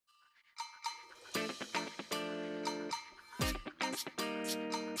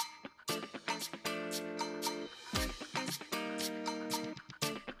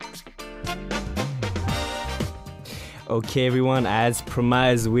Okay, everyone, as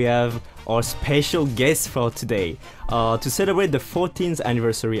promised, we have our special guest for today to celebrate the 14th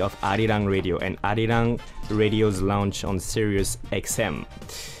anniversary of Arirang Radio and Arirang Radio's launch on Sirius XM.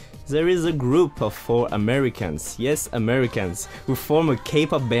 There is a group of 4 Americans, yes, Americans, who form a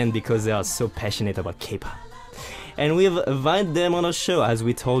K-pop band because they are so passionate about K-pop. And we've invited them on our show, as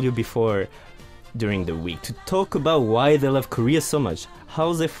we told you before, during the week, to talk about why they love Korea so much,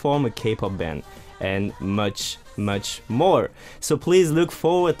 how they form a K-pop band, and much more. So please look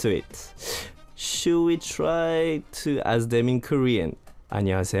forward to it. Should we try to ask them in Korean?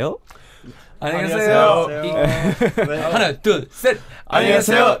 안녕하세요. 안녕하세요. 하나, 둘, 셋.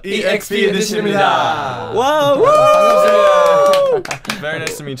 안녕하세요. Exp Edition입니다. Wow! 반갑습니다. Very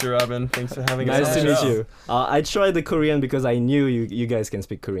nice to meet you, Robin. Thanks for having us. Nice to meet you. I tried the Korean because I knew you guys can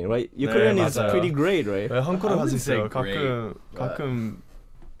speak Korean, right? Your Korean is pretty great, right? 네, 한국어로 할 수 있어요. great. 가끔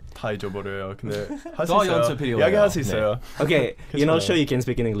다 잊어버려요. 근데 할 수 더 있어요. 연습 필요해요. 이야기할 수 있어요. Okay, you know, sure you can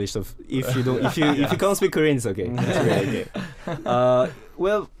speak in English. So if you can't speak Korean, it's okay. It's really okay.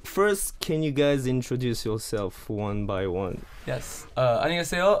 Well, first, can you guys introduce yourself one by one? Yes.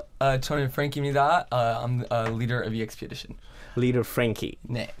 안녕하세요. 저는 Frank입니다. I'm leader of Exp Edition. Leader Frankie.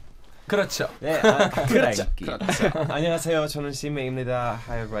 네. 그렇죠. 네, 그렇죠. 안녕하세요. 저는 시메입니다.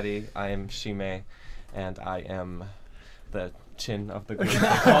 Hi everybody. I am Shime, and I am the chin of the group.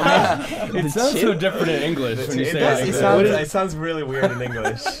 It sounds so different in English when you say it. It sounds really weird in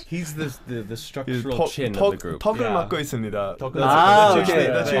English. He's the structural chin of the group. 턱을 맡고 있습니다.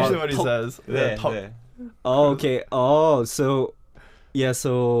 That's usually what he says. 네, 턱. 네. Oh, okay. Oh, so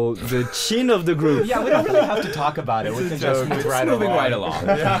the chin of the group. Yeah, we don't really have to talk about it. We can just move right along.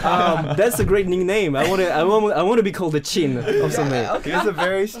 That's a great nickname. I want to be called the chin of something. He has a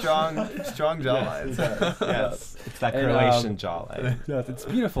very strong jawline. Yes, it's that Croatian jawline. Yes, it's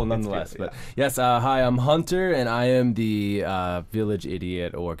beautiful nonetheless. But yes, hi, I'm Hunter, and I am the village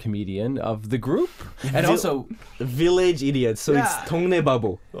idiot or comedian of the group, and also village idiot. So it's 동네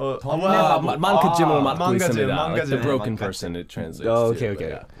바보. 망가짐을 맡고 있습니다. Like the 망가짐. broken person, it translates. Oh, to, okay.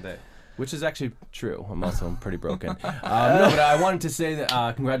 yeah. Which is actually true. I'm also pretty broken. No, but I wanted to say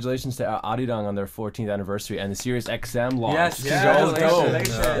that congratulations to Arirang on their 14th anniversary and the Sirius XM launch. Yes,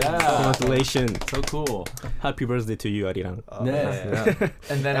 congratulations. Congratulations. So cool. Happy birthday to you, Arirang.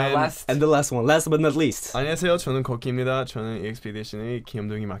 And then our last. And the last one, last but not least. 안녕하세요. 저는 코키입니다. 저는 Exp Edition의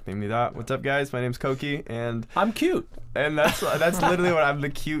귀염둥이 막내입니다. What's up, guys? My name's Koki, and I'm cute. that's literally what I'm, the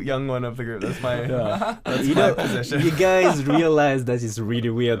cute young one of the group. That's my position. You guys realize that it's really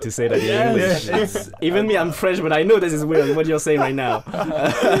weird to say that in English. Even me, I'm French, but I know this is weird what you're saying right now.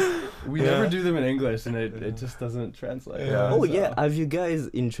 We never do them in English, and it just doesn't translate. Oh yeah, have you guys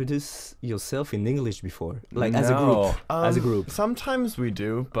introduced yourself in English before, like as a group? As a group. Sometimes we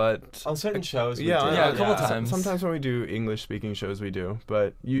do, but On certain shows, we yeah, do. Yeah, a couple times. Sometimes when we do English-speaking shows, we do,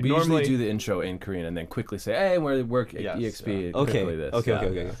 but We normally usually do the intro in Korean and then quickly say, "Hey, we're Yes, EXP." Okay. quickly this.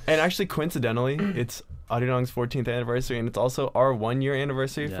 Okay. And actually, coincidentally, it's Arirang's 14th anniversary, and it's also our 1-year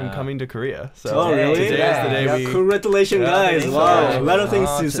anniversary from Yeah. coming to Korea. So Oh, really? today is the day we. Congratulations, guys! thank Wow, you. a lot of things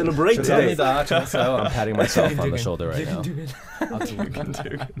to celebrate today. I'm patting myself on the shoulder right now.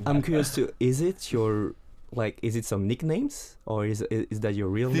 I'm curious too. Is it your is it some nicknames or is that your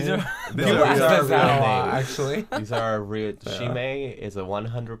real name? These are are real real names. names. Actually, these are real. Shime is a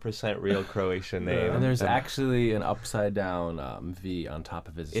 100% real Croatian name. And there's actually an upside down V on top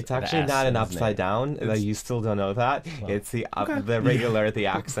of his. It's actually not an upside down. Like, you still don't know that. It's the the regular. The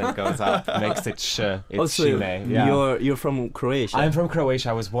accent goes up, makes it sh. It's Also, Shime. Yeah. you're from Croatia. I'm from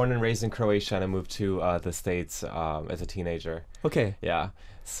Croatia. I was born and raised in Croatia, and I moved to the States as a teenager. Okay. Yeah.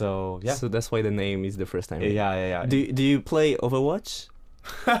 So yeah. So that's why the name is the first time. Yeah. Do you play Overwatch?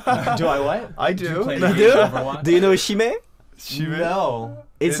 Do I what? I do. Do you know Shime? No.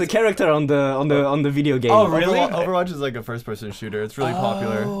 It's a character on the video game. Oh, really? Overwatch is like a first-person shooter. It's really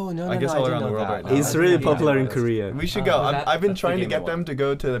popular. I guess all around the world right now. It's really popular in Korea. We should go. I've been that's trying to the get game them to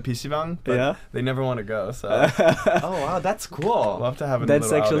go to the PC방, but Yeah? they never want to go. So Oh wow, that's cool. we'll have to have a That's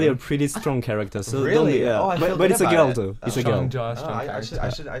little actually a outing. pretty strong character. So Really? don't be, yeah. Oh, I feel but good it's a about girl it. too. It's a girl. Strong jaw, strong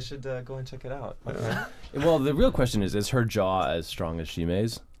character. I should go and check it out. Okay. Well, the real question is her jaw as strong as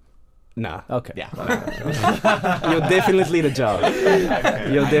Shime's? Nah. Okay. Yeah. You're definitely the job.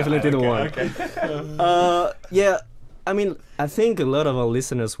 You're definitely the one. Yeah, I mean, I think a lot of our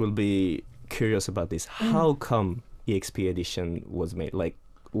listeners will be curious about this. How come EXP Edition was made? Like,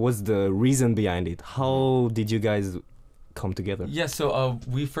 what's the reason behind it? How did you guys come together? Yeah, so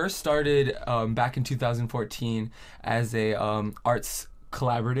we first started back in 2014 as a arts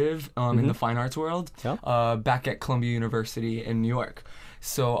collaborative in the fine arts world, back at Columbia University in New York.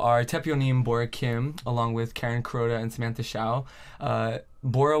 So our Tepyonim Bora Kim, along with Karen Kuroda and Samantha Shao,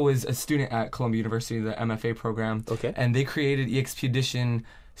 Bora was a student at Columbia University, the MFA program, Okay. and they created Exp Edition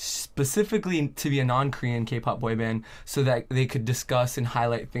specifically to be a non-Korean K-pop boy band, so that they could discuss and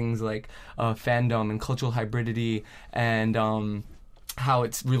highlight things like fandom and cultural hybridity and how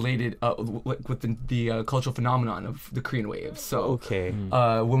it's related with the cultural phenomenon of the Korean wave. So Okay.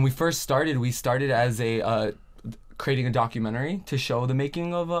 when we first started, we started as a creating a documentary to show the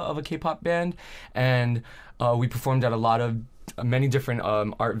making of a K-pop band, and we performed at a lot of many different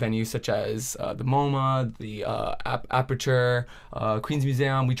art venues such as the MoMA, the Aperture, Queens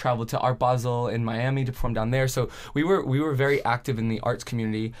Museum. We traveled to Art Basel in Miami to perform down there. So we were very active in the arts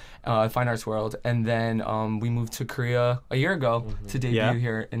community, fine arts world, and then we moved to Korea a year ago to debut Yeah.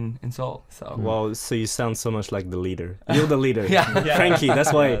 here in Seoul. So Wow, so you sound so much like the leader. You're the leader. Yeah. Frankie,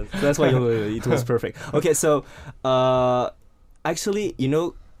 that's why Yes. it was perfect. Okay, so actually,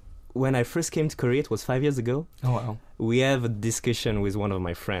 when I first came to Korea, it was 5 years ago. oh wow. We have a discussion with one of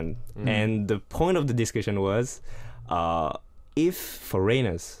my friends, and the point of the discussion was if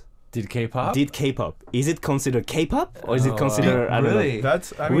foreigners Did K-pop? did K-pop, is it considered K-pop or is it Oh, considered I don't know. Really?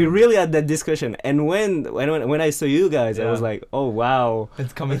 That's I We mean, really had that discussion, and when I saw you guys, I Yeah. was like, oh wow,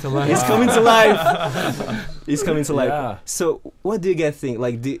 It's coming to life. it's coming to life. It's coming to life. Yeah. So what do you guys think?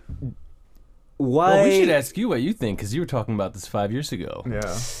 Like, why? Well, we should ask you what you think, because you were talking about this 5 years ago.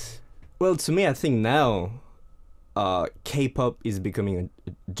 yeah. Well, to me, I think now, K-pop is becoming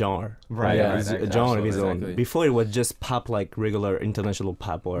a genre. Right, yeah, It's a right, genre of its absolutely. own. Before it was just pop, like regular international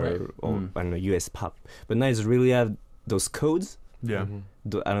pop or Right. I don't know, US pop. But now it's really have those codes. Yeah. I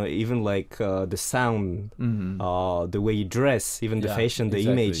don't know, even like the sound, Mm-hmm. the way you dress, even the Yeah, fashion, the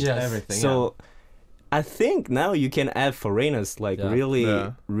exactly. image. Yes. Everything. So I think now you can add foreigners, like Yeah.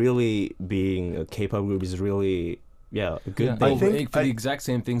 Yeah. really being a K-pop group is really, a good Yeah. thing. I think for I- the exact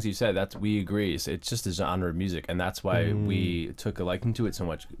same things you said, we agree. So it's just a genre of music, and that's why we took a liking to it so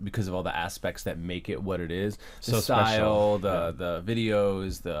much, because of all the aspects that make it what it is. The So style, special. the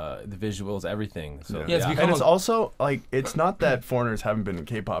videos, the visuals, everything. So Yeah. Yeah, it's become And it's a- also like it's not that foreigners haven't been in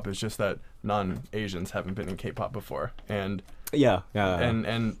K-pop. It's just that non-Asians haven't been in K-pop before, and Yeah.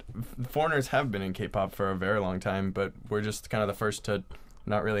 foreigners have been in K-pop for a very long time. But we're just kind of the first to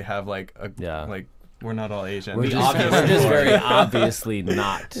not really have like a Yeah. like we're not all Asian. we're Just kind of just foreign. very obviously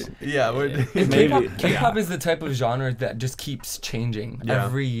not. Yeah, we're And Maybe. K-pop is the type of genre that just keeps changing. Yeah.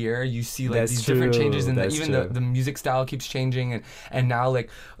 Every year you see like That's these different true, changes, and that's even true. the music style keeps changing, and now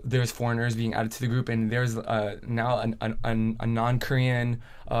like there's foreigners being added to the group, and there's now a non-Korean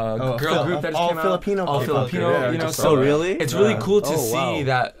girl group that just all came out. Filipino All K-pop Filipino, group, yeah, you know. just So Oh, really? it's really Yeah. cool to Oh, wow. see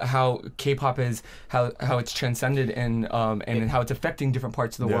that how K-pop is how it's transcended and how it's affecting different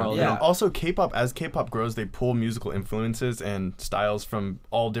parts of the world. And And also, K-pop grows, they pull musical influences and styles from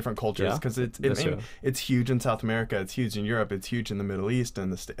all different cultures Yeah, because that's true. it's huge in South America, it's huge in Europe, it's huge in the Middle East,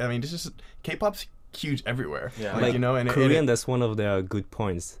 and I mean, it's just K-pop's huge everywhere. Yeah. Like, and Korean, that's one of their good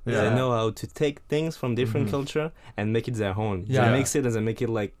points. Yeah. They know how to take things from different culture and make it their own. Yeah. They mix it and they make it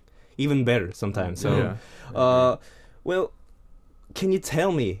like even better sometimes. So, Yeah. well, can you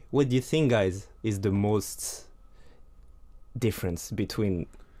tell me what do you think, guys, is the most difference between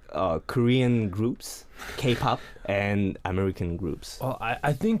Korean groups, K-pop, and American groups? Well,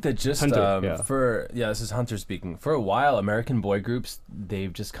 I think that just Hunter, yeah. this is Hunter speaking. For a while, American boy groups,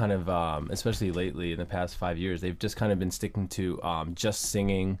 they've just kind of, especially lately in the past 5 years, they've just kind of been sticking to just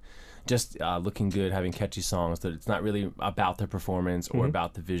singing, just looking good, having catchy songs. That it's not really about the performance or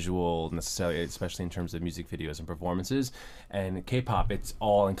about the visual necessarily, especially in terms of music videos and performances. And K-pop, it's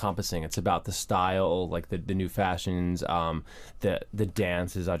all encompassing. It's about the style, like the new fashions, the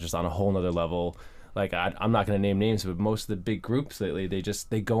dances are just on a whole nother level. Like I'm not going to name names, but most of the big groups lately,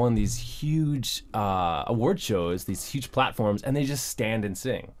 they go on these huge award shows, these huge platforms, and they just stand and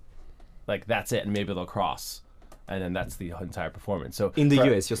sing. Like that's it, and maybe they'll cross. And then that's the entire performance. So In the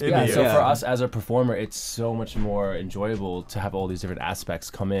for- US, just yeah. the So US. for us as a performer, it's so much more enjoyable to have all these different aspects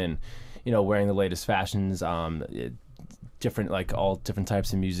come in. You know, wearing the latest fashions, different all different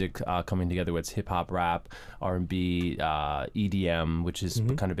types of music coming together. What's hip hop, rap, R&B, EDM, which has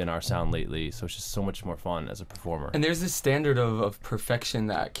kind of been our sound lately. So it's just so much more fun as a performer. And there's this standard of perfection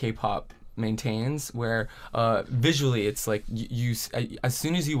that K-pop maintains, where visually it's like you as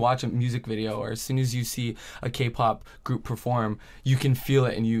soon as you watch a music video or as soon as you see a K-pop group perform, you can feel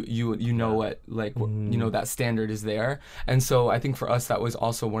it and you know what you know that standard is there. And so I think for us that was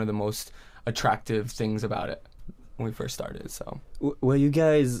also one of the most attractive things about it when we first started. So Were you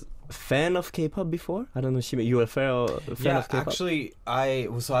guys fan of K-pop before? I don't know, Shime, you were a fan of K-pop? Actually, I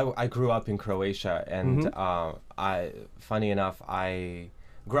grew up in Croatia, and funny enough, I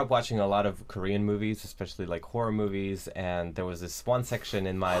grew up watching a lot of Korean movies, especially like horror movies, and there was this one section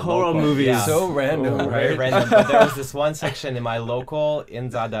in my horror local, movies. Yeah, So random, very right? random. But there was this one section in my local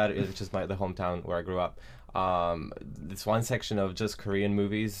in Zadar, which is the hometown where I grew up. This one section of just Korean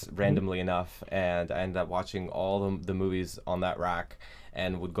movies, randomly enough, and I ended up watching all the movies on that rack,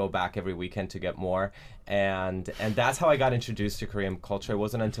 and would go back every weekend to get more. And that's how I got introduced to Korean culture. It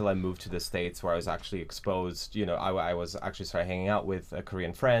wasn't until I moved to the States where I was actually exposed. You know, I was actually started hanging out with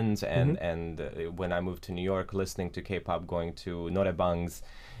Korean friends, and when I moved to New York, listening to K-pop, going to norebangs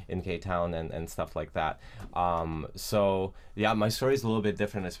in K-Town and stuff like that. So yeah, my story is a little bit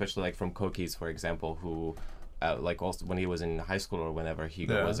different, especially like from Koki's, for example, who like also when he was in high school or whenever he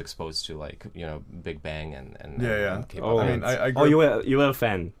was exposed to like, you know, Big Bang and K-pop. Oh, I mean, I oh, you were a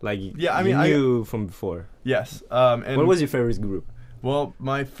fan, like I mean, you knew from before. Yes. And What was your favorite group? Well,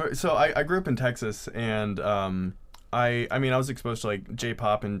 so I grew up in Texas, and I mean I was exposed to like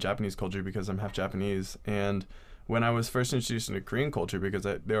J-pop and Japanese culture because I'm half Japanese, and when I was first introduced into Korean culture, because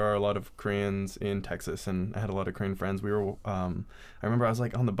there are a lot of Koreans in Texas, and I had a lot of Korean friends. We were, I remember I was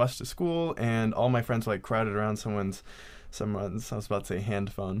like on the bus to school, and all my friends were like crowded around someone's, I was about to say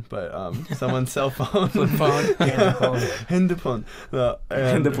hand phone, but someone's cell phone. Flip phone. Handphone. Handphone.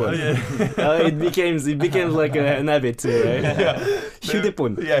 It became like an habit too, right?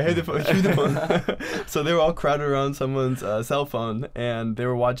 휴대폰. Yeah, 휴대폰. So they were all crowded around someone's cell phone, and they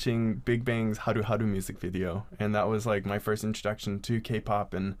were watching Big Bang's Haru Haru music video, and that was like my first introduction to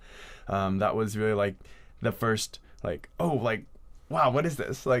K-pop, and that was really like the first like, oh, like, wow, what is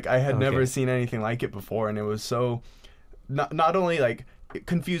this? Like, I had never seen anything like it before, and it was so not only like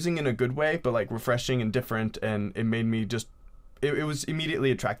confusing in a good way, but like refreshing and different, and it made me just it was immediately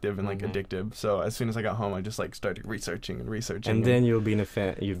attractive and like addictive. So as soon as I got home, I just like started researching. And then you've been a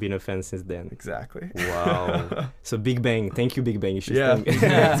fan since then. Exactly. Wow. So Big Bang, thank you, Big Bang. You should thank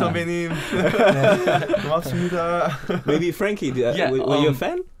선배님. 고맙습니다. Maybe Frankie, were you a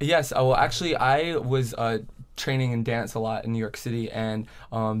fan? Yes. Well, actually, I was training in dance a lot in New York City, and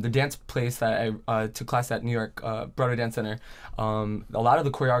the dance place that I took class at, New York Broadway Dance Center, a lot of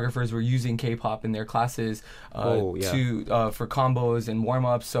the choreographers were using K-pop in their classes for combos and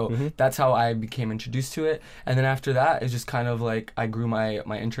warm-ups, so that's how I became introduced to it. And then after that, it's just kind of like I grew my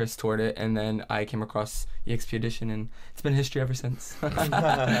interest toward it, and then I came across Exp Edition, and it's been history ever since.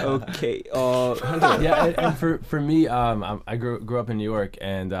 Okay. Yeah, and for me, I grew up in New York,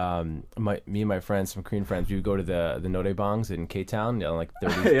 and me and my friends, some Korean friends, we would go to the norebangs in K-Town, on like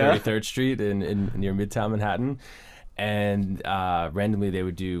 33rd Street in near Midtown Manhattan. And randomly they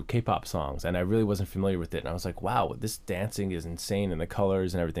would do K-pop songs, and I really wasn't familiar with it, and I was like, wow, this dancing is insane, and the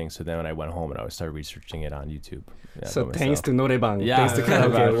colors and everything. So then when I went home and I started researching it on YouTube. So thanks to norebang. Yeah. Thanks to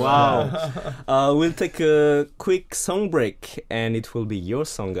karaoke. Wow. We'll take a quick song break, and it will be your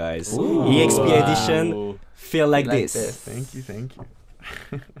song, guys. Ooh. Exp Edition, Feel Like This. Thank you.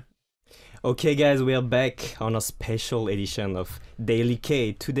 Okay, guys, we are back on a special edition of Daily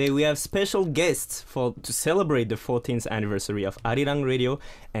K. Today we have special guests to celebrate the 14th anniversary of Arirang Radio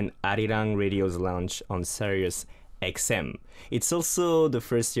and Arirang Radio's launch on Sirius XM. It's also the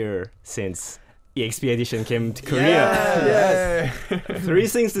first year since Exp Edition came to Korea. Yes. 3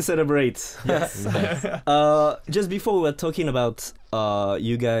 things to celebrate. Yes. Just before we were talking about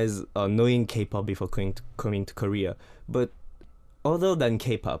you guys knowing K-pop before coming to Korea, but other than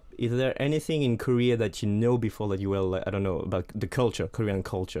K-pop, is there anything in Korea that you know before that you were like, I don't know, about the culture, Korean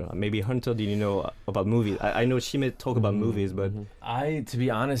culture? Maybe Hunter, did you know about movies? I know she may talk about movies, but To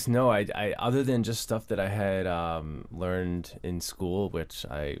be honest, no. I other than just stuff that I had learned in school, which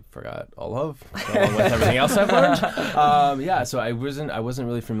I forgot all of, along with everything else I've learned. Yeah, so I wasn't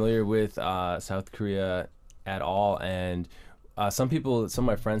really familiar with South Korea at all, and some of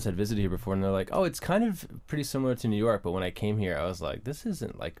my friends had visited here before, and they're like, oh, it's kind of pretty similar to New York. But when I came here, I was like, this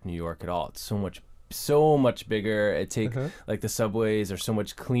isn't like New York at all. It's so much bigger. Like the subways are so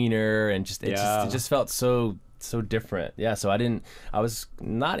much cleaner, and it just felt so different. Yeah, so I was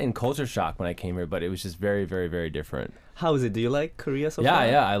not in culture shock when I came here, but it was just very, very, very different. How is it? Do you like Korea so far?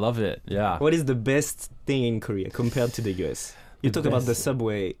 Yeah, I love it. Yeah. What is the best thing in Korea compared to the US? You talk about the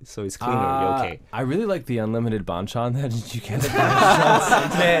subway, so it's cleaner. You're okay. I really like the unlimited banchan that you get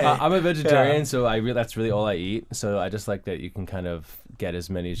at I'm a vegetarian, so that's really all I eat. So I just like that you can kind of get as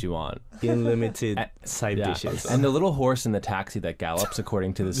many as you want. Unlimited side dishes. And the little horse in the taxi that gallops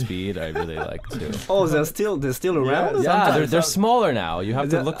according to the speed, I really like too. Oh, they're still around. Yeah, they're smaller now. You have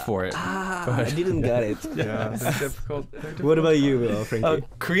to look for it. I didn't get it. Yeah, it's difficult. What about you, Frankie?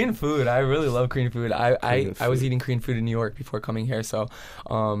 Korean food. I really love Korean food. I was food. eating Korean food in New York before coming here. So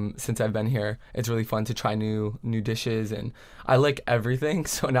since I've been here, it's really fun to try new dishes, and I like everything.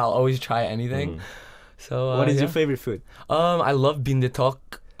 So now I'll always try anything. So What is your favorite food? I love bindetok.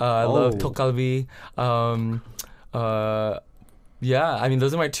 I love tteokgalbi. Yeah, I mean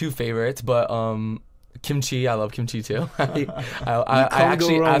those are my two favorites. But kimchi, I love kimchi too. I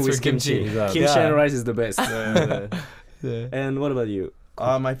actually asked for kimchi. Kimchi and rice is the best. And what about you?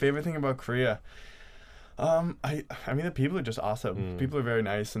 My favorite thing about Korea, I mean the people are just awesome. People are very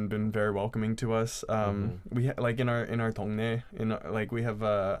nice and been very welcoming to us. We like in our 동네, like we have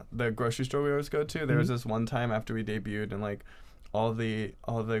the grocery store we always go to. There was this one time after we debuted, and like all the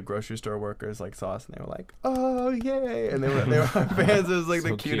grocery store workers like saw us and they were like, oh yay, and they were fans. It was like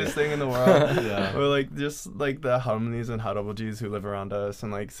the cutest thing in the world. Or like just like the harmonies and harabojis who live around us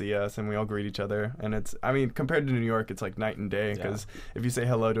and like see us, and we all greet each other. And it's, I mean, compared to New York, it's like night and day, because if you say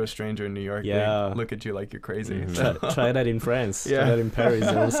hello to a stranger in New York, they look at you like you're crazy. So. Try that in France. Try that in Paris.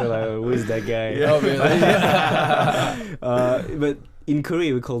 They're also like, who is that guy? But in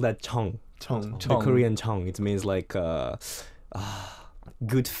Korea we call that chong. The Korean chong. It means like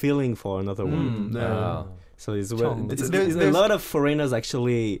good feeling for another word. So it's a lot of foreigners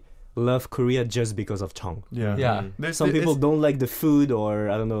actually love Korea just because of chong. Some people don't like the food, or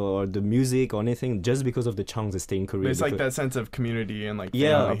I don't know, or the music or anything, just because of the chong they stay in Korea. But it's like that sense of community and like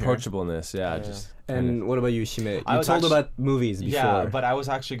approachableness. And what about you, Shime? You told about movies before. Yeah, but I was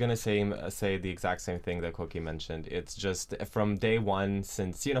actually gonna say the exact same thing that Koki mentioned. It's just from day one,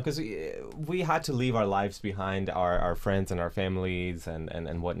 since because we had to leave our lives behind, our friends and our families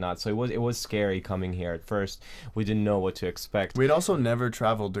and whatnot. So it was scary coming here at first. We didn't know what to expect. We'd also never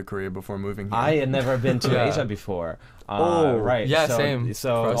traveled to Korea before moving here. I had never been to Asia before. Right. Yeah, so, same.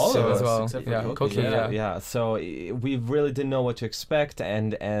 So for us all too of as us, well. except for Yeah, Koki. Koki. So we really didn't know what to expect,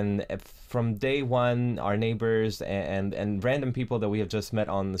 and from day one, our neighbors and random people that we have just met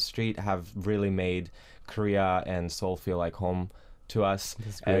on the street have really made Korea and Seoul feel like home to us.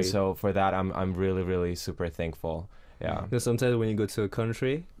 And so for that, I'm really, really super thankful. Yeah. Because sometimes when you go to a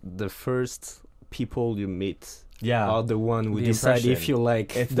country, the first people you meet are the one who The decide impression. if you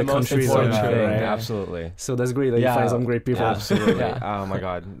like It's the most country or important not. thing. Right? Absolutely. So that's great that you find some great people. Absolutely. Oh my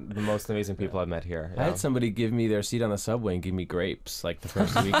God, the most amazing people I've met here. I had somebody give me their seat on the subway and give me grapes like the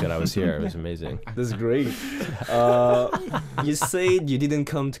first week that I was here. It was amazing. That's great. You said you didn't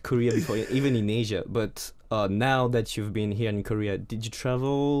come to Korea before, even in Asia, but now that you've been here in Korea, did you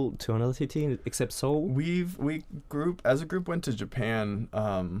travel to another city except Seoul? We as a group went to Japan,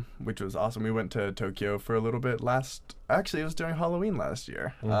 which was awesome. We went to Tokyo for a little bit actually it was during Halloween last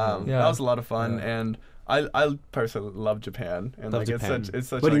year. That was a lot of fun, and I personally love Japan, and it's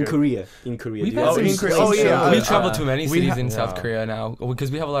such But like in Korea, we traveled to many cities in South Korea now, because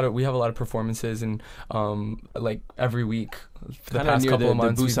we have a lot of performances, and like every week for the past couple of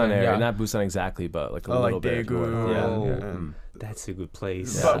months. The Busan area, not Busan exactly, but like a little bit. Daegu. That's a good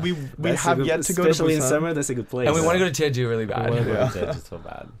place. But we have yet to go to Busan. Especially in summer, that's a good place. And we want to go to Jeju really bad. Jeju so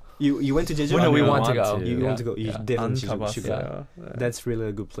bad. You went to Jeju? Well, no, we want to go. You want to go. You definitely should go. That's really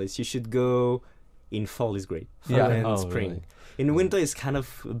a good place. You should go. In fall is great. Fall and spring. Really? In winter it's kind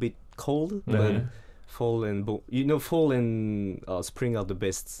of a bit cold, but fall and fall and spring are the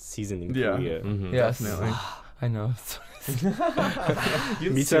best season in Korea. Yes, definitely. I know.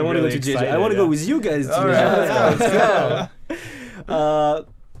 Me too. I want to go to Jeju. I want to go with you guys. Let's go.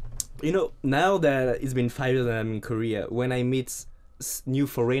 Now that it's been 5 years that I'm in Korea, when I meet new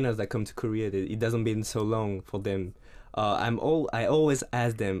foreigners that come to Korea, it doesn't been so long for them. I always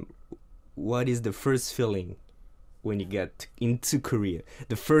ask them, what is the first feeling when you get into Korea?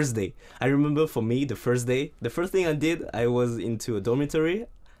 The first day. I remember for me, the first thing I did, I was into a dormitory.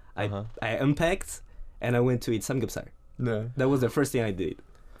 I unpacked and I went to eat samgyeopsal. That was the first thing I did.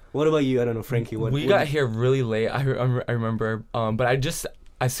 What about you? I don't know, Frankie. We got here really late. I remember, but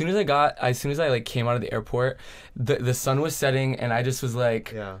as soon as I came out of the airport, the sun was setting, and I just was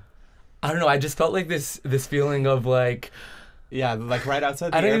like, I don't know. I just felt like this feeling of like. Yeah, like right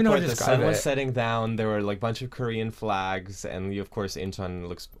outside the I don't even know how airport, to the sun describe was it. setting down. There were like a bunch of Korean flags, and of course Incheon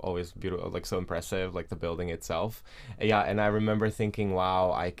looks always beautiful, like so impressive, like the building itself. Yeah, and I remember thinking,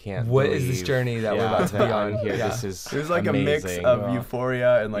 wow, I can't What believe is this journey that we're about to be on here? Yeah. This is There's like amazing. a mix of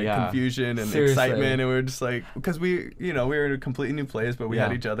euphoria and like confusion and Seriously. excitement, and we were just like, because we were in a completely new place, but we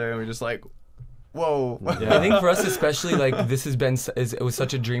had each other, and we were just like, whoa. I think for us especially, like this has been it was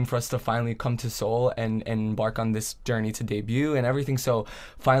such a dream for us to finally come to Seoul and embark on this journey to debut and everything. So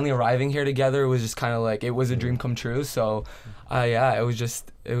finally arriving here together was just kind of like it was a dream come true. So yeah,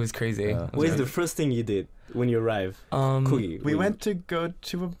 it was crazy. What is the first thing you did when you arrived? Cookie. We went to go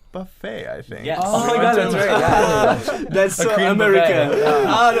to a buffet, I think. Yes. Oh We my went god, to that's a- right. Yeah. That's so Korean American. buffet. Yeah.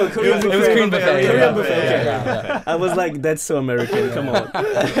 Ah, no, Korean It was buffet. It was Korean buffet. Korean Yeah, buffet. yeah, Okay. yeah. I was like, that's so American. Come on.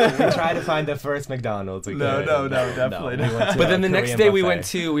 We tried to find the first McDonald's. We No, couldn't. no, definitely we not. went to But a then the next Korean day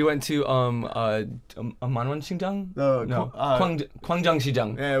buffet. we went to Manwon-Shinjang? No, No, Kwang-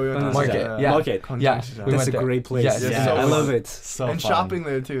 Gwangjang-Sijang. yeah, we went to Market, the- yeah. Market. Yeah, Kwang- we That's went a there. great place. Yes, yes, I so love fun. it. So and fun. shopping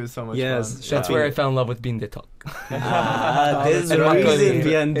there too is so much Yes, fun. That's where I fell in love with Binde-tok. There's a And reason makgeolli.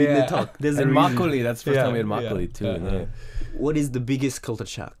 behind the Yeah. talk. There's a And reason. makgeolli, that's the first Yeah, time we had yeah, makgeolli too. yeah. Yeah. What is the biggest culture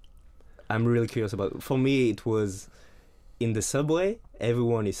shock? I'm really curious about. For me, it was in the subway.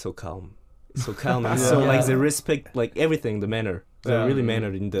 Everyone is so calm, so calm, and so Yeah. like they respect like everything, the manner. They're Yeah. really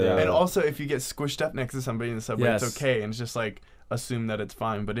mannered in the. Yeah. And also, if you get squished up next to somebody in the subway, Yes. it's okay, and it's just like assume that it's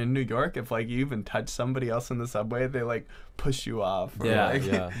fine. But in New York, if like you even touch somebody else in the subway, they like push you off. Or, Yeah, like,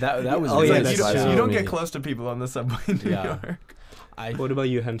 yeah. That was. Oh, it's yeah, like that's you don't, true. you don't me. get close to people on the subway in New Yeah. York. What about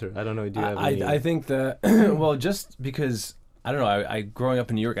you, Hunter? I don't know. Do you have any? I think that well, just because I don't know, I growing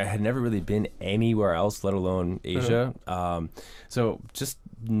up in New York, I had never really been anywhere else, let alone Asia. So just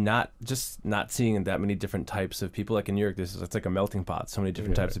not seeing that many different types of people. Like in New York, it's like a melting pot, so many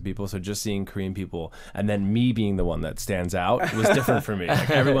different types of people. So just seeing Korean people, and then me being the one that stands out was different for me. Like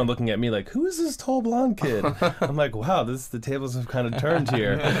everyone looking at me like, who is this tall blonde kid? I'm like, wow, the tables have kind of turned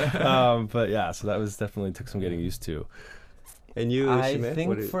here. But yeah, so that was definitely took some getting used to. And you, I Shime? think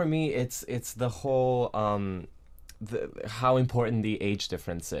What is- for me, it's the whole how important the age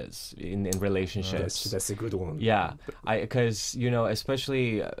difference is in relationships. that's a good one. Yeah, because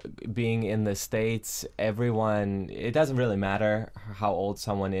especially being in the States, everyone, it doesn't really matter how old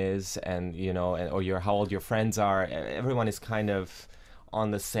someone is, and or how old your friends are. Everyone is kind of on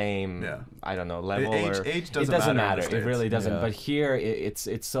the same, Yeah. I don't know, level. Age it doesn't doesn't matter in the It really States. doesn't. Yeah. But here,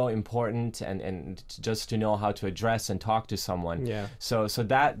 it's so important, and just to know how to address and talk to someone. Yeah. So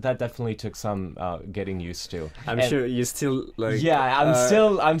that definitely took some getting used to. I'm And- sure you still like. Yeah,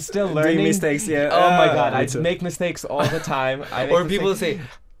 I'm still learning. doing mistakes. Yeah. Oh my god, me I too. make mistakes all the time. Or people say,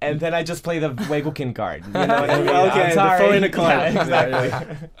 and then I just play the Wegukin card. You know what I mean? Okay, I'm the sorry. foreigner card. Yeah, exactly.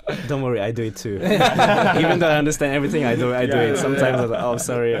 Don't worry, I do it too. Even though I understand everything, I do it. Sometimes I'm like, oh,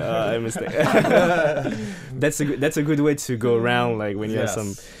 sorry, I mistake. That's a good way to go around, like when you have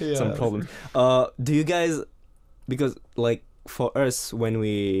some problems. Do you guys, because like for us, when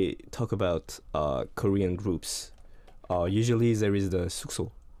we talk about Korean groups, usually there is the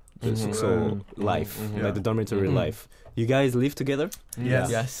sukso, sukso life, Mhm. like the dormitory Mhm. life. You guys live together?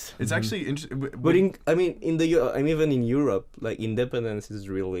 Yes. yes. It's actually interesting. But even in Europe, like independence is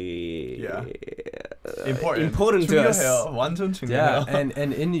really important to us. 완전 중요해요. Yeah, and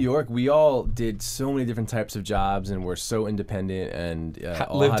in New York, we all did so many different types of jobs, and we're so independent, and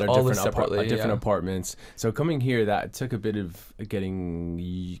Lived had our all different separately, different yeah. apartments. So coming here, that took a bit of getting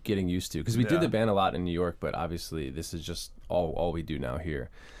used to, because we Yeah. did the band a lot in New York, but obviously this is just all we do now here.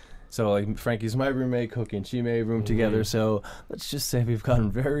 So like Frankie's my roommate, Cookie and Shime room together. So let's just say we've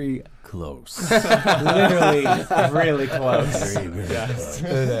gotten very close. Literally, really close. Very,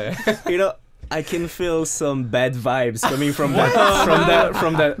 very close. You know, I can feel some bad vibes coming from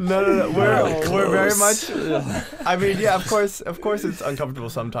that. No. We're very close. much. I mean, yeah, of course, it's uncomfortable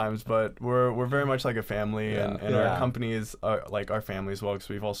sometimes, but we're very much like a family, and our companies are like our family as well, because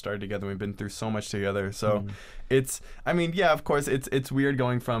we've all started together. We've been through so much together, so it's. I mean, yeah, of course, it's weird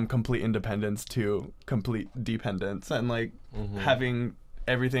going from complete independence to complete dependence, and like having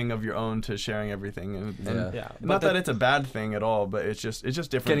everything of your own to sharing everything, and Yeah. not that it's a bad thing at all, but it's just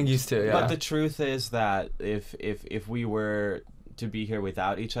different. Getting used to it, yeah. But the truth is that if we were to be here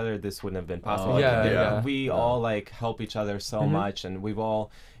without each other, this wouldn't have been possible. Oh, Like, yeah, yeah. We all like help each other so much, and we've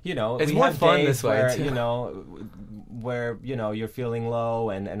all, It's we more have fun days this way, where, too. where you're feeling low,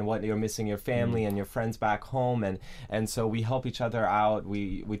 and what you're missing your family and your friends back home, and so we help each other out.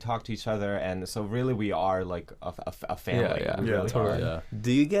 We talk to each other, and so really we are like a family. Yeah, We yeah. really Totally. are. Yeah.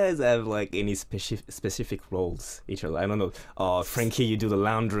 Do you guys have like any specific roles each other? I don't know. Frankie, you do the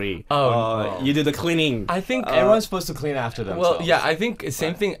laundry. Oh, you do the cleaning. I think Everyone's supposed to clean after themselves. well, yeah, I think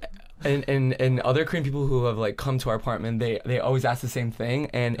same thing. and other Korean people who have like come to our apartment, they always ask the same thing.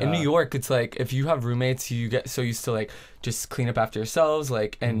 And in New York, it's like if you have roommates, you get so used to like just clean up after yourselves,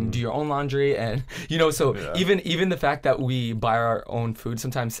 like, and do your own laundry, and so even the fact that we buy our own food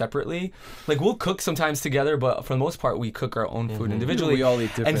sometimes separately, like we'll cook sometimes together, but for the most part we cook our own food individually. We all eat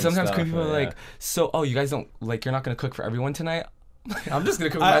different and sometimes stuff, Korean people are yeah. like, so you guys don't like, you're not gonna cook for everyone tonight. I'm just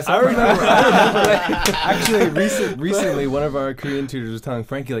gonna cook for I myself. remember actually recently one of our Korean tutors was telling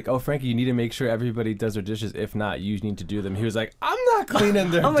Frankie like, oh Frankie, you need to make sure everybody does their dishes. If not, you need to do them. He was like, I'm not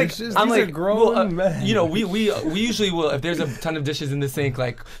cleaning their dishes. These are grown men. We usually will, if there's a ton of dishes in the sink,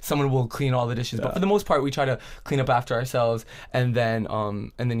 like someone will clean all the dishes. But for the most part, we try to clean up after ourselves, and then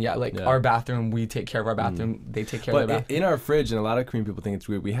our bathroom, we take care of our bathroom. They take care of their bathroom. In our fridge, and a lot of Korean people think it's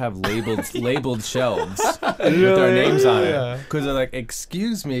weird, we have labeled shelves with our names on it, because they're like,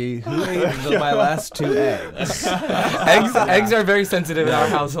 excuse me, who ate my last 2 eggs? Eggs are very sensitive in our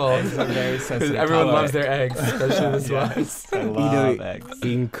household. Very sensitive. Everyone loves their eggs, especially this one. I love eggs.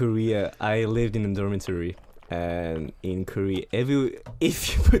 In Korea, I lived in a dormitory, and in Korea, if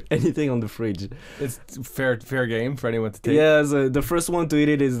you put anything on the fridge, It's fair game for anyone to take. yeah, so the first one to eat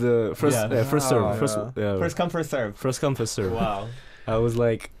it is the first first serve, First come, first serve. first come first serve. Wow. I was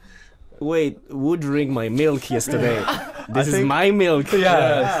like, wait, who drank my milk yesterday? This is think- my milk.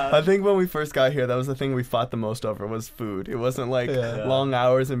 I think when we first got here, that was the thing we fought the most over was food. It wasn't like long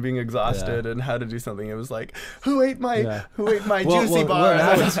hours and being exhausted and how to do something. It was like, who ate my juicy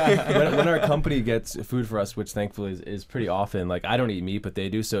bars? when our company gets food for us, which thankfully is pretty often, like I don't eat meat, but they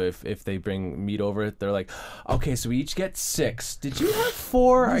do. So if they bring meat over, they're like, okay, so we each get 6. Did you have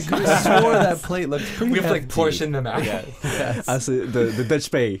 4? I could have swore that plate looked pretty We have to like hefty. portion them out. As the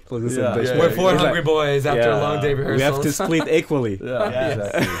Dutch pay. Like this is Dutch pay. We're 4 It's hungry like, boys after a long day rehearsal. we have to split equally.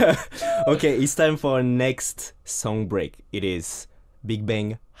 Yes. Okay, it's time for our next song break. It is Big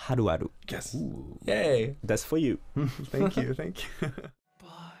Bang Haru Haru. Yes. Yay. That's for you. Thank you.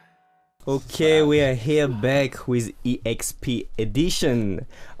 Okay, we are here back with Exp Edition.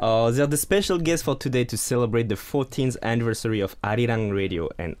 They're the special guest for today to celebrate the 14th anniversary of Arirang Radio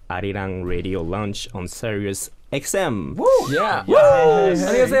and Arirang Radio launch on Sirius XM. Woo! Yeah. Yes.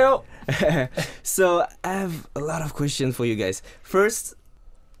 안녕하세요. So I have a lot of questions for you guys. First,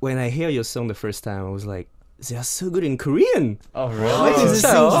 when I hear your song the first time, I was like, they are so good in Korean. Oh, How really? can they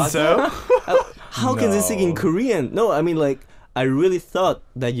sing? So? How can they sing in Korean? No, I mean like I really thought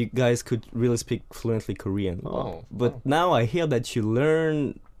that you guys could really speak fluently Korean. Oh. But now I hear that you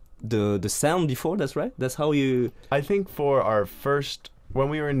learn the sound before. That's right. That's how you. I think for our when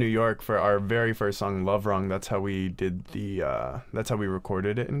we were in New York for our very first song, Love Wrong, that's how we did that's how we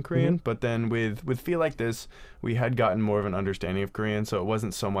recorded it in Korean. But then with Feel Like This, we had gotten more of an understanding of Korean, so it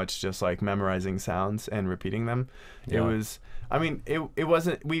wasn't so much just like memorizing sounds and repeating them. It was, I mean, it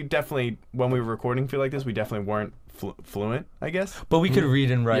wasn't, we definitely, when we were recording Feel Like This, we definitely weren't fluent, I guess. But we could read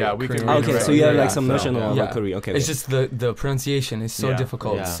and write. Yeah, we could Korean. read and Okay, write. so you have like Yeah, some so, notion yeah. about Korean. Okay, It's just the pronunciation is so Yeah.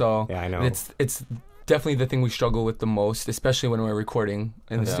 difficult. Yeah. So yeah, I know. it's definitely the thing we struggle with the most, especially when we're recording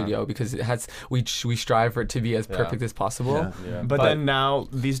in the studio, because we strive for it to be as perfect as possible. But then now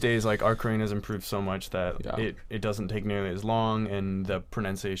these days, like our Korean has improved so much that Yeah. it doesn't take nearly as long, and the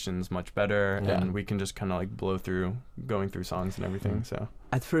pronunciation's much better, and we can just kind of like blow through going through songs and everything. So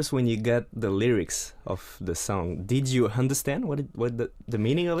At first, when you got the lyrics of the song, did you understand what the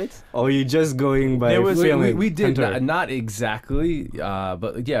meaning of it, or you just going by feeling? We did Hunter? not exactly,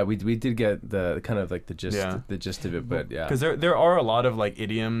 but yeah, we did get the kind of like the gist of it. But yeah, because there are a lot of like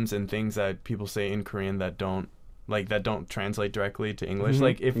idioms and things that people say in Korean that don't translate directly to English.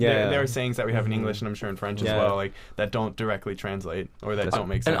 Like if there are sayings that we have in English, and I'm sure in French as well, like that don't directly translate or that don't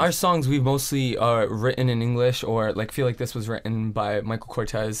make sense. And our songs, we've mostly written in English, or like Feel Like This was written by Michael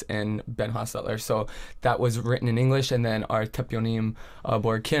Cortez and Ben Hostetler. So that was written in English, and then our Tepyonim,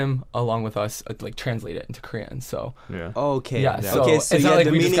 Bor Kim, along with us, like translate it into Korean. So Okay. Yeah, so okay. So it's you not had like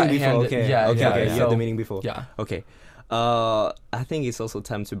the we just meaning got before. handed- Okay. yeah, Okay. yeah, Okay. yeah. You had the So- meaning before. yeah. Okay. I think it's also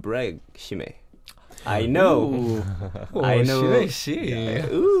time to brag, Shime. I know. I know.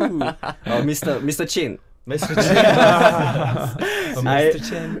 Ooh. Oh, Mr. Chin. Mr.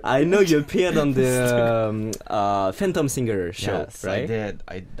 Chin. I know you appeared on the Phantom Singer show, Yes, right? I did.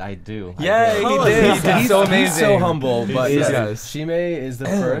 I do. Yeah, he did. He's so amazing. He's so humble. But Yes. Shime is the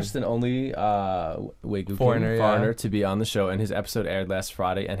first and only Weigukin Foreigner, to be on the show, and his episode aired last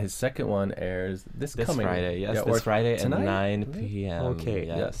Friday, and his second one airs this coming Friday. Yes, yeah, this or Friday at tonight? 9 p.m. Okay.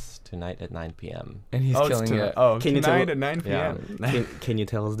 Yes, tonight at 9 p.m. And he's killing it. Oh, Can you tonight tell- at 9 p.m. Can you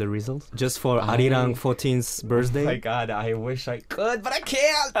tell us the results? Just for Arirang 14th 14th birthday? Oh my God, I wish I could, but I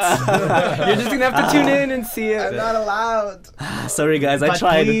can't. You're just gonna have to tune in and see I'm it. not allowed. Sorry guys, I But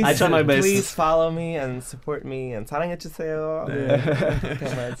tried. Please, I tried my best. Please follow me and support me and 사랑해주세요.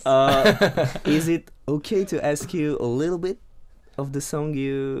 Is it okay to ask you a little bit of the song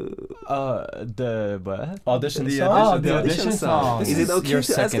you? The what? Audition The song. audition- Oh, the audition song. Is it okay Your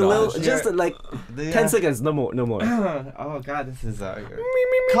to ask a second little? audition. Just like 10 seconds, no more, no more. Oh God, this is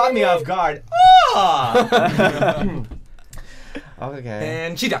caught me off guard. Okay.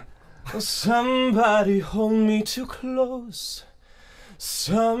 And 시작. Somebody hold me too close.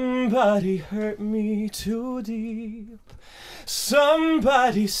 Somebody hurt me too deep.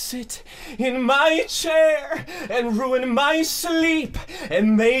 Somebody sit in my chair and ruin my sleep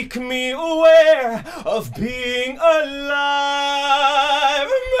and make me aware of being alive.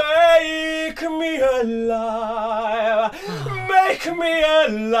 Make me alive. Make me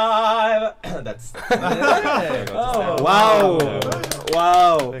alive. That's. Wow,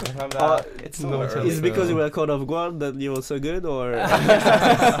 wow. It's no so Is it because you were caught off guard that you were so good, or?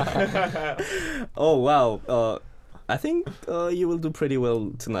 Oh wow. I think you will do pretty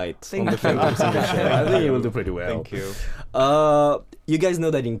well tonight on the Phantom Singer show. I think you will do pretty well. Thank you. You guys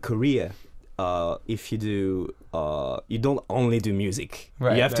know that in Korea, if you do, you don't only do music.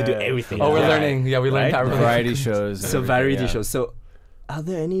 Right. You have to do everything. Oh, we're Yeah. learning. Yeah, we learned Right? how Variety shows. and So everything, variety yeah. shows. So, are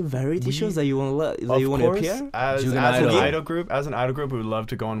there any variety shows that you want to Of course, appear? as Jugan an Idol. idol group, we would love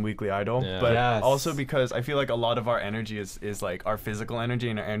to go on Weekly Idol. Yeah. But Yes. also because I feel like a lot of our energy is like our physical energy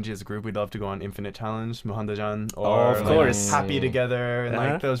and our energy as a group. We'd love to go on Infinite Challenge, Muhandajan, or Oh, of like, course. Happy Together, and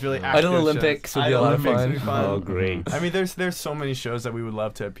Uh-huh. like those really active Idol Olympics would be a Idol lot of Olympics fun. would be Oh, great. I mean, there's so many shows that we would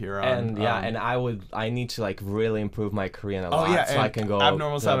love to appear on. And and I need to like really improve my Korean a Oh, lot, yeah, so I and can go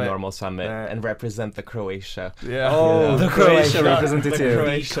Abnormal to Summit. Abnormal Summit Yeah. and represent the Croatia. yeah. Oh, Yeah. the Croatia The representative.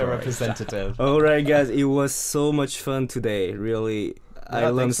 Croatia representative. All right, guys, it was so much fun today. Really, I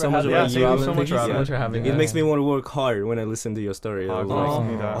learned thanks so for much having about us. you. Yeah, thank you so much, Thank you so Robin. much for having It us. makes me want to work hard when I listen to your story. I was like,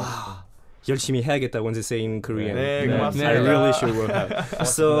 고맙습니다. 열심히 해야겠다 when they say in Korean. 네, 네. 고맙습니다. I really should work hard.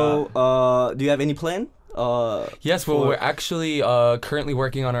 So, do you have any plan? Yes, well, for- we're actually currently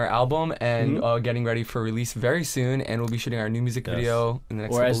working on our album and getting ready for release very soon, and we'll be shooting our new music Yes. video in the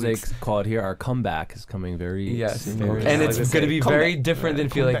next Or couple as they weeks. call it here, our comeback is coming very Yes, soon. Very and soon. it's Like they going to say, be come very back. different than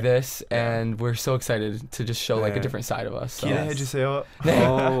Feel Like Come back. This, and we're so excited to just show like a Yeah. different side of us. So. 기대해주세요.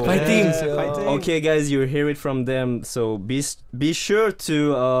 Oh. 파이팅! 파이팅! Okay, guys, you hear it from them. So be sure to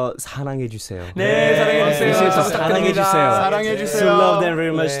사랑해주세요. 네, 사랑해주세요. 사랑해주세요. 사랑해주세요. To love them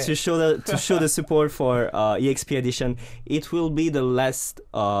very much, 네. to show the support for Exp Edition. It will be the last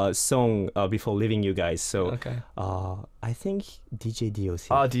song before leaving you guys. So Okay. I think DJ DOC.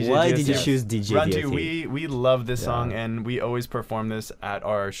 DJ Why DOC. did you choose DJ Rantu, DOC? we love this Yeah. song and we always perform this at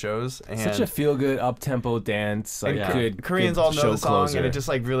our shows. And Such a feel-good, up-tempo dance, like and good. Koreans good all know show the song, closer. and it just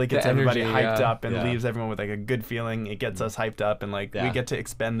like really gets The everybody energy, hyped yeah. up and Yeah. leaves everyone with like a good feeling. It gets us hyped up, and like we Yeah. get to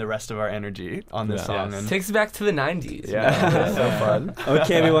expend the rest of our energy on this Yeah. song. Yes. And Takes us back to the 90s. yeah, it's so fun.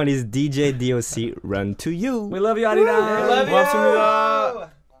 Okay, everyone, is DJ DOC. Run to you. We love you, Arirang.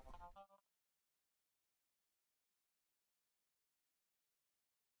 고맙습니다.